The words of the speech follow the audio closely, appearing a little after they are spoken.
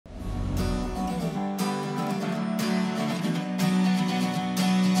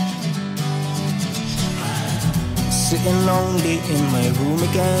Sitting lonely in my room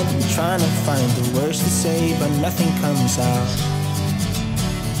again, trying to find the words to say, but nothing comes out.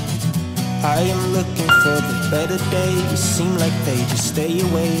 I am looking for the better days, seem like they just stay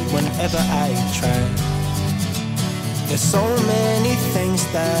away whenever I try. There's so many things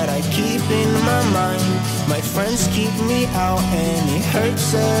that I keep in my mind. My friends keep me out and it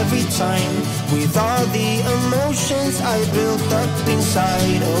hurts every time. With all the emotions I built up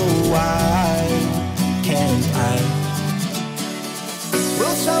inside, oh why can't I?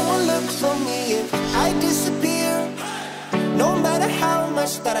 Will someone look for me if I disappear? No matter how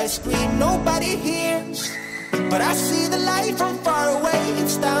much that I scream, nobody hears. But I see the light from far away,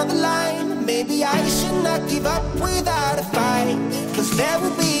 it's down the line. Maybe I should not give up without a fight, 'cause there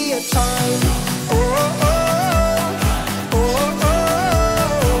will be a time. Oh, oh, oh, oh, oh,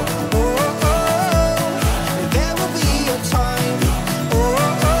 oh, oh. There will be a time. Oh,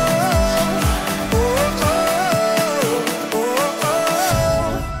 oh, oh, oh, oh, oh,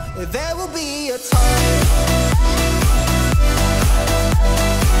 oh. There will be a time.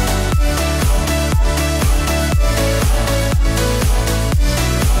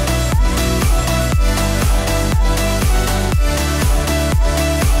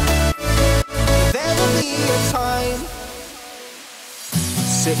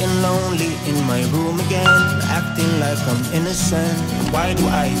 Sitting lonely in my room again, acting like I'm innocent. Why do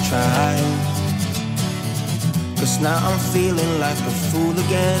I try? 'Cause now I'm feeling like a fool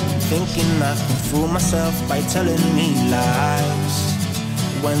again, thinking I can fool myself by telling me lies.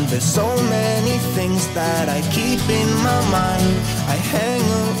 When there's so many things that I keep in my mind, I hang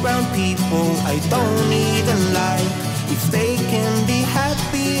around people I don't even like. If they can be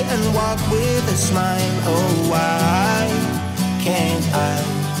happy and walk with a smile, oh why can't I?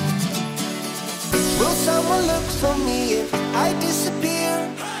 Will someone look for me if I disappear?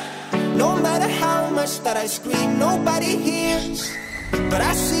 No matter how much that I scream, nobody hears. But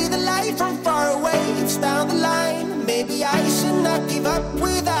I see the light from far away, it's down the line. Maybe I should not give up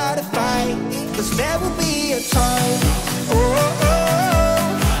without a fight, 'cause there will be a time.